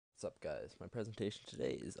What's up, guys? My presentation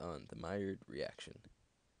today is on the Maillard reaction.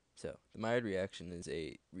 So, the Maillard reaction is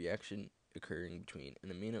a reaction occurring between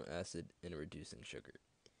an amino acid and a reducing sugar.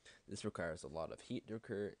 This requires a lot of heat to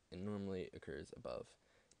occur and normally occurs above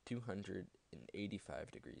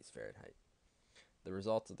 285 degrees Fahrenheit. The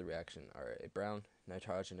results of the reaction are a brown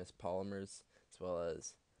nitrogenous polymers as well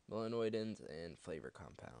as melanoidins and flavor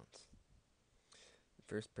compounds. The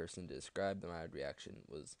first person to describe the Maillard reaction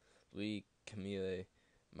was Louis Camille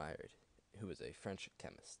Maillard, who was a French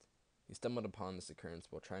chemist. He stumbled upon this occurrence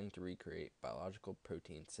while trying to recreate biological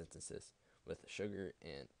protein synthesis with sugar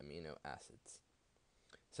and amino acids.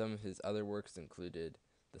 Some of his other works included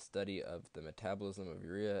the study of the metabolism of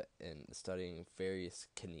urea and studying various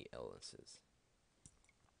kidney illnesses.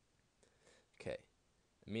 Okay,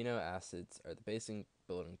 amino acids are the basic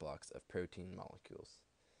building blocks of protein molecules.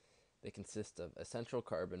 They consist of a central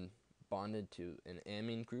carbon bonded to an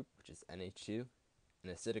amine group, which is NH2, an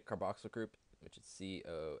acidic carboxyl group, which is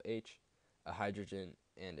COOH, a hydrogen,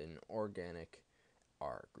 and an organic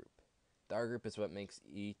R group. The R group is what makes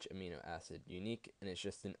each amino acid unique, and it's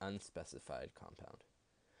just an unspecified compound.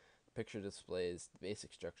 The picture displays the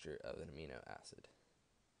basic structure of an amino acid.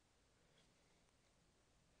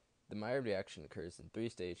 The Maillard reaction occurs in 3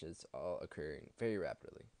 stages, all occurring very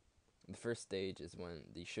rapidly. The first stage is when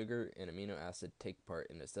the sugar and amino acid take part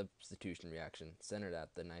in a substitution reaction centered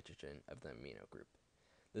at the nitrogen of the amino group.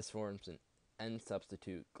 This forms an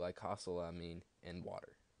N-substitute glycosylamine and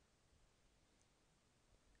water.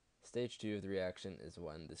 Stage 2 of the reaction is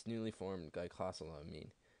when this newly formed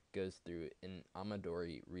glycosylamine goes through an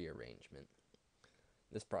Amadori rearrangement.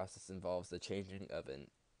 This process involves the changing of an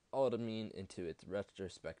aldimine into its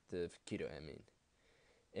retrospective ketoamine.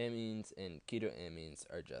 Amines and ketoamines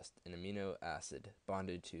are just an amino acid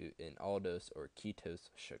bonded to an aldose or ketose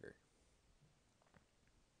sugar.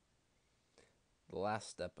 The last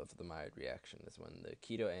step of the Maillard reaction is when the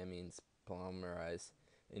ketoamines polymerize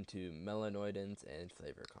into melanoidins and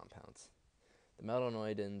flavor compounds. The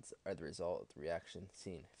melanoidins are the result of the reaction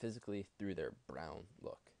seen physically through their brown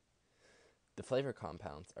look. The flavor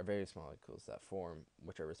compounds are various molecules that form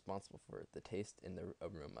which are responsible for the taste and the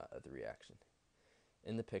aroma of the reaction.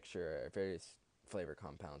 In the picture are various flavor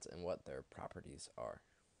compounds and what their properties are.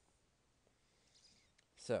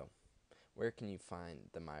 So, where can you find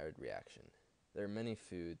the Maillard reaction? There are many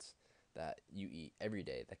foods that you eat every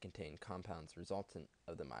day that contain compounds resultant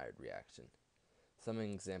of the Maillard reaction. Some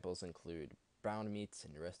examples include brown meats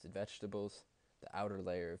and roasted vegetables, the outer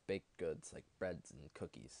layer of baked goods like breads and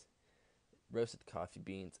cookies, roasted coffee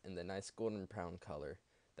beans, and the nice golden brown color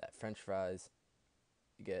that French fries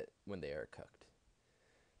get when they are cooked.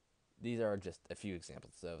 These are just a few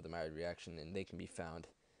examples of the Maillard reaction, and they can be found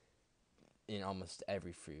in almost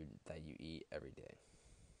every food that you eat every day.